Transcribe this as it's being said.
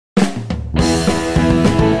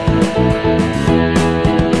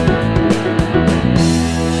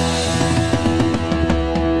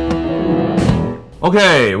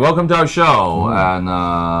Okay, welcome to our show.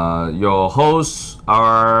 And your hosts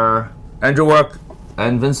are Andrew Work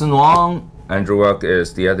and Vincent Wong. Andrew Work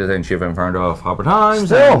is the editor-in-chief and founder of Harper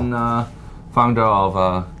Times and founder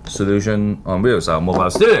of Solution on Wheels, our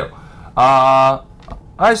mobile studio.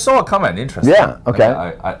 I saw a comment, interesting. Yeah, okay.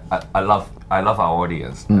 I love our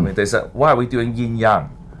audience. I mean, they said, why are we doing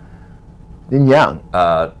yin-yang? Yin-yang?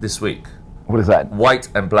 This week. What is that? White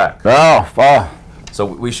and black. Oh. So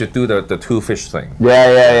we should do the two fish thing.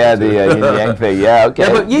 Yeah, the yin-yang thing. Yeah, okay.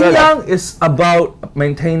 Yeah, but yin-yang is about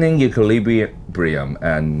maintaining equilibrium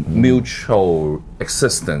and mutual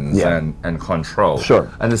existence and control. Sure.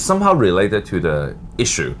 And it's somehow related to the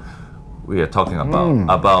issue we are talking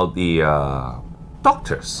about the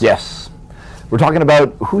doctors. Yes. We're talking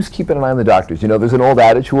about who's keeping an eye on the doctors. You know, there's an old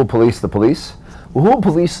adage, who will police the police? Well, who will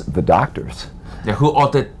police the doctors? Yeah, who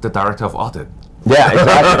audit the director of audit? Yeah,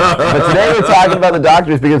 exactly. But today we're talking about the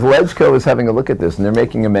doctors because LegCo is having a look at this and they're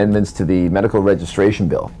making amendments to the medical registration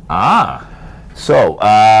bill. So,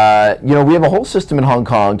 you know, we have a whole system in Hong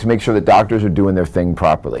Kong to make sure that doctors are doing their thing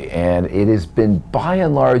properly. And it has been, by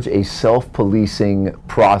and large, a self-policing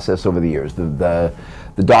process over the years. The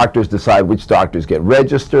doctors decide which doctors get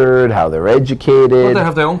registered, how they're educated. Well, they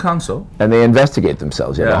have their own council. And they investigate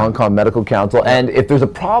themselves, the Hong Kong Medical Council. And if there's a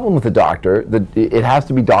problem with a doctor, it has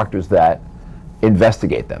to be doctors that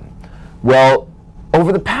investigate them. Well,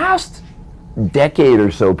 over the past decade or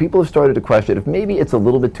so, people have started to question if maybe it's a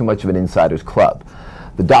little bit too much of an insider's club.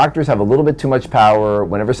 The doctors have a little bit too much power.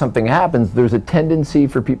 Whenever something happens, there's a tendency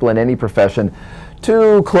for people in any profession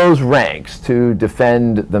to close ranks, to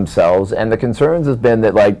defend themselves. And the concerns has been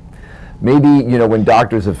that, like, maybe, you know, when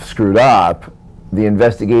doctors have screwed up, the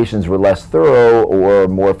investigations were less thorough or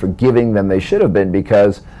more forgiving than they should have been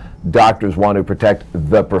because doctors want to protect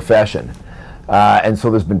the profession. And so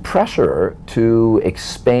there's been pressure to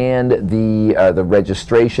expand the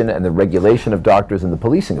registration and the regulation of doctors and the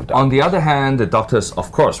policing of doctors. On the other hand, the doctors,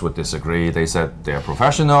 of course, would disagree. They said they're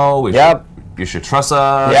professional. You should trust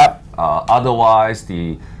us. Otherwise,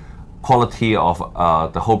 the quality of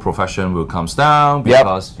the whole profession will come down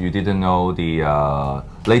because you didn't know the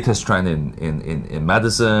latest trend in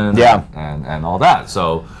medicine and all that.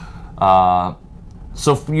 So.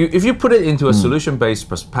 So if you put it into a solution-based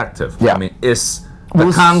perspective, I mean, is the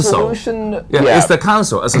council, is the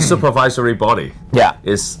council as a supervisory body,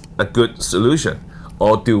 is a good solution,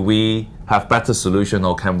 or do we have better solution,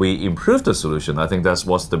 or can we improve the solution? I think that's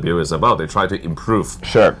what the bill is about. They try to improve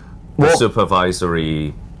the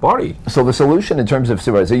supervisory body. So the solution in terms of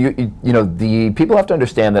supervisory, you know, the people have to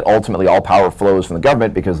understand that ultimately all power flows from the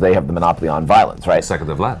government because they have the monopoly on violence, right?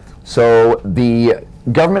 Executive led. So the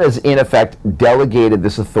government has, in effect, delegated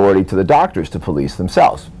this authority to the doctors to police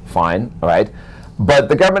themselves. Fine, all right? But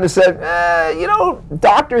the government has said, you know,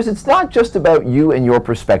 doctors, it's not just about you and your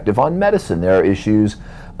perspective on medicine. There are issues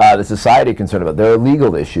the society is concerned about. There are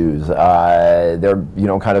legal issues. There are, you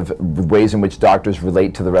know, kind of ways in which doctors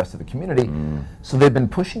relate to the rest of the community. So they've been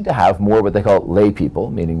pushing to have more what they call lay people,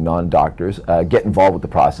 meaning non-doctors, get involved with the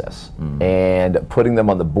process. And putting them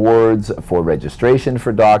on the boards for registration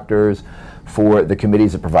for doctors, for the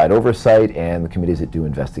committees that provide oversight and the committees that do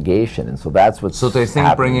investigation. And so that's what's they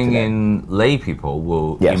think bringing in lay people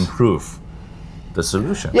will improve the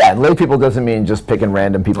solution. Yeah, and lay people doesn't mean just picking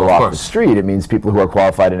random people off the street. It means people who are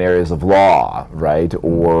qualified in areas of law, right,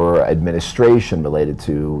 or administration related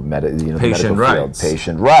to patient rights,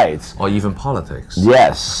 patient rights, or even politics.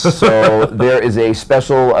 Yes. So there is a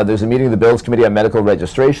special. There's a meeting of the Bills Committee on Medical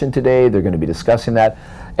Registration today. They're going to be discussing that,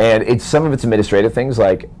 and some of it's administrative things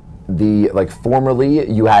like. Formerly,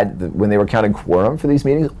 you had, when they were counting quorum for these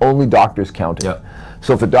meetings, only doctors counted.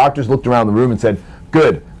 So if the doctors looked around the room and said,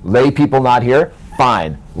 good, lay people not here,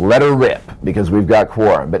 fine, let her rip, because we've got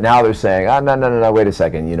quorum. But now they're saying, no, wait a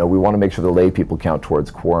second, you know, we want to make sure the lay people count towards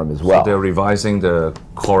quorum as well. So they're revising the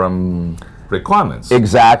quorum requirements.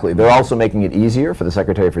 Exactly. They're also making it easier for the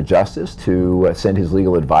Secretary for Justice to send his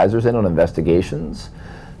legal advisors in on investigations.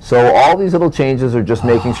 So all these little changes are just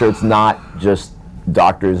making sure it's not just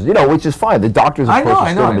doctors, you know, which is fine. The doctors, of course,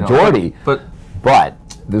 are still the majority. But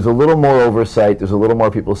there's a little more oversight. There's a little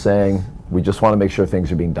more people saying, we just want to make sure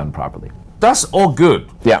things are being done properly. That's all good.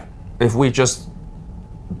 Yeah. If we just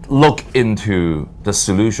look into the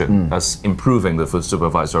solution as improving the food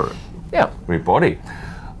supervisory body.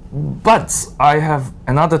 But I have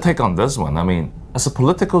another take on this one. I mean, as a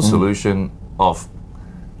political solution of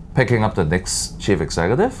picking up the next chief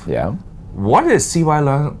executive, what is C.Y.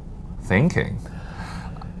 Leung thinking?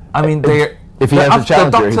 I mean, if he has a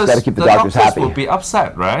challenger, he's got to keep the doctors happy. The doctors would be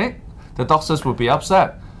upset, right? The doctors would be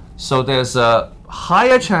upset. So there's a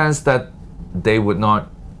higher chance that they would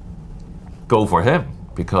not go for him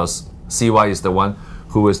because CY is the one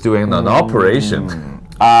who is doing an operation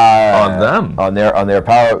on them. On their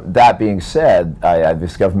power. That being said,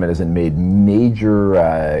 this government hasn't made major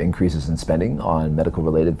increases in spending on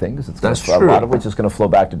medical-related things. That's true. A lot of which is going to flow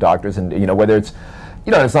back to doctors, and whether it's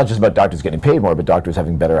it's not just about doctors getting paid more, but doctors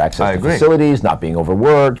having better access to facilities, not being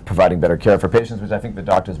overworked, providing better care for patients, which I think the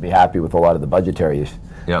doctors will be happy with a lot of the budgetary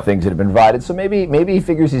things that have been provided. So maybe he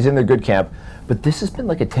figures he's in their good camp. But this has been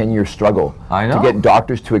like a 10-year struggle to get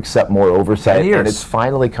doctors to accept more oversight, and it's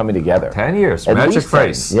finally coming together. 10 years, magic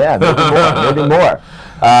phrase. Yeah, maybe more.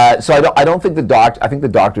 So I don't think I think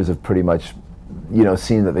the doctors have pretty much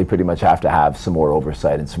seen that they pretty much have to have some more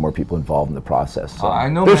oversight and some more people involved in the process. So I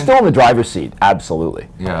know they're still in the driver's seat, absolutely.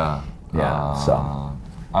 Yeah. So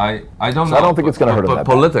I don't know. I don't think it's going to hurt them. But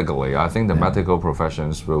politically, I think the medical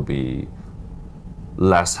professions will be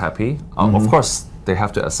less happy. Of course, they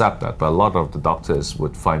have to accept that, but a lot of the doctors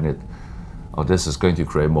would find it, this is going to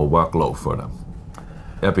create more workload for them.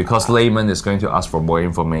 Yeah, because layman is going to ask for more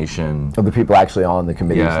information. Of the people actually on the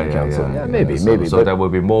committees and council. Maybe. So there will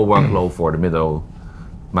be more workload for the middle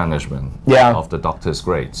management of the doctor's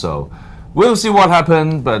grade. So we'll see what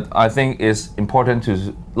happens, but I think it's important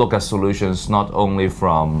to look at solutions not only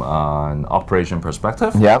from an operation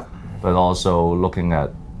perspective, but also looking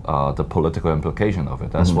at the political implication of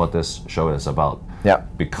it. That's what this show is about.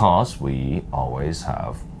 Because we always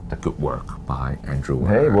have the good work by Andrew.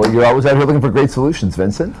 Hey, well, you're always out here looking for great solutions,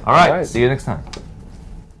 Vincent. All right. See you next time.